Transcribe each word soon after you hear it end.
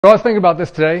So I was thinking about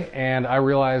this today, and I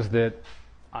realized that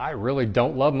I really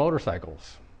don't love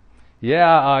motorcycles.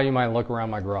 Yeah, you might look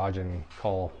around my garage and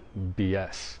call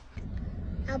BS.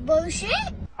 A bullshit?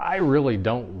 I really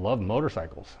don't love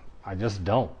motorcycles. I just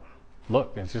don't.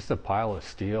 Look, it's just a pile of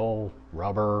steel,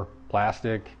 rubber,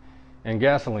 plastic, and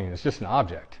gasoline. It's just an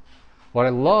object. What I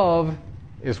love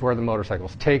is where the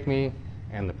motorcycles take me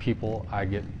and the people I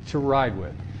get to ride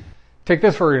with. Take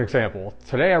this for an example.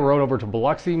 Today I rode over to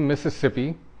Biloxi,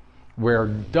 Mississippi, where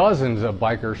dozens of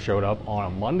bikers showed up on a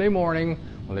Monday morning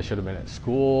when they should have been at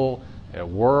school, at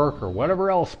work, or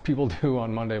whatever else people do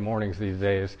on Monday mornings these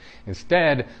days.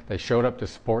 Instead, they showed up to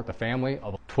support the family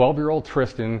of 12-year-old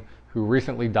Tristan, who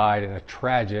recently died in a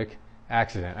tragic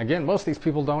accident. Again, most of these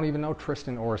people don't even know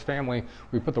Tristan or his family.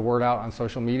 We put the word out on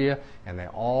social media, and they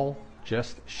all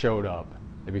just showed up.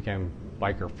 They became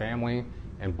biker family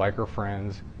and biker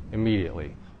friends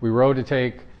immediately. We rode to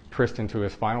take Tristan to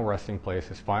his final resting place,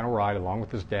 his final ride, along with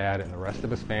his dad and the rest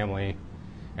of his family,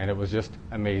 and it was just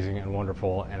amazing and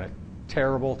wonderful, and a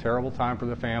terrible, terrible time for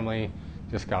the family.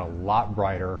 Just got a lot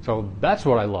brighter. So that's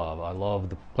what I love. I love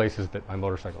the places that my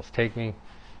motorcycles take me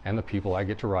and the people I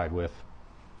get to ride with.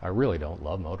 I really don't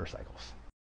love motorcycles.